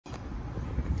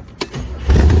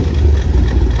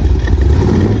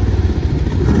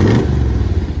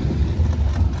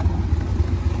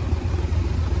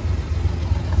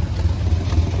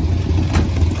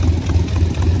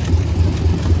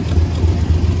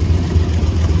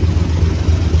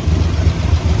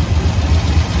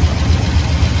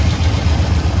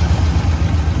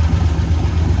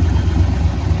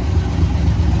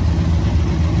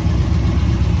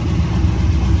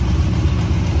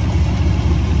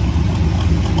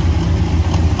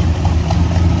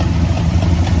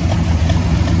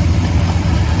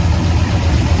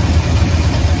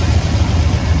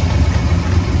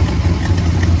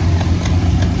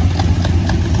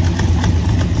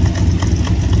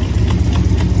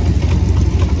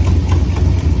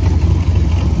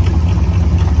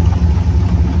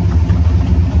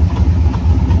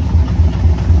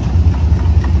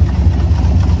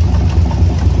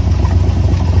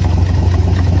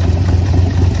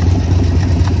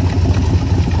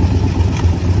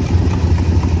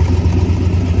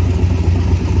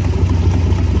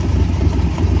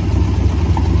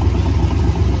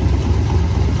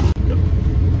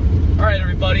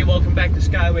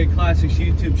Skyway Classics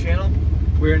YouTube channel.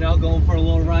 We are now going for a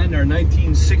little ride in our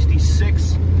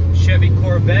 1966 Chevy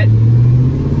Corvette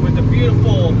with a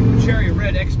beautiful cherry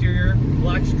red exterior,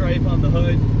 black stripe on the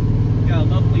hood. Got a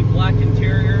lovely black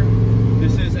interior.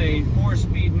 This is a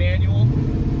 4-speed manual.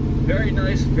 Very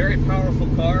nice, very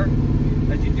powerful car.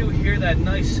 As you do hear that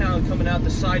nice sound coming out the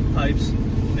side pipes,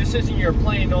 this isn't your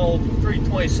plain old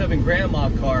 327 grandma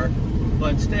car,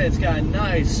 but instead it's got a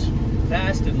nice,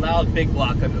 fast and loud big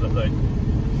block under the hood.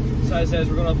 Besides, as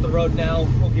we're going up the road now,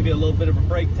 we'll give you a little bit of a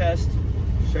brake test,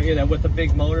 showing you that with a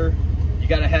big motor, you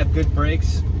got to have good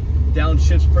brakes.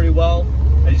 Downshifts pretty well.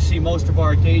 As you see, most of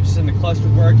our gauges in the cluster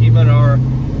work, even our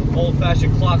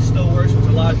old-fashioned clock still works, which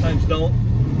a lot of times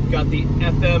don't. Got the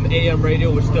FM, AM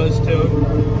radio, which does too.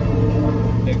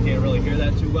 You can't really hear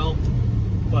that too well.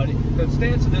 But the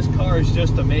stance of this car is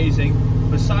just amazing.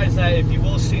 Besides that, if you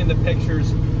will see in the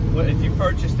pictures, if you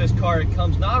purchase this car, it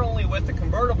comes not only with the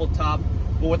convertible top,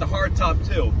 but with a hard top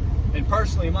too. And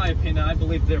personally, in my opinion, I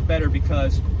believe they're better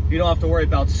because you don't have to worry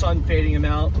about sun fading them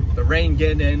out, the rain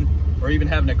getting in, or even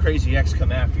having a crazy ex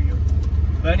come after you.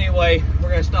 But anyway, we're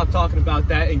gonna stop talking about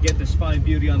that and get this fine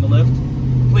beauty on the lift.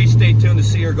 Please stay tuned to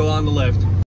see her go on the lift.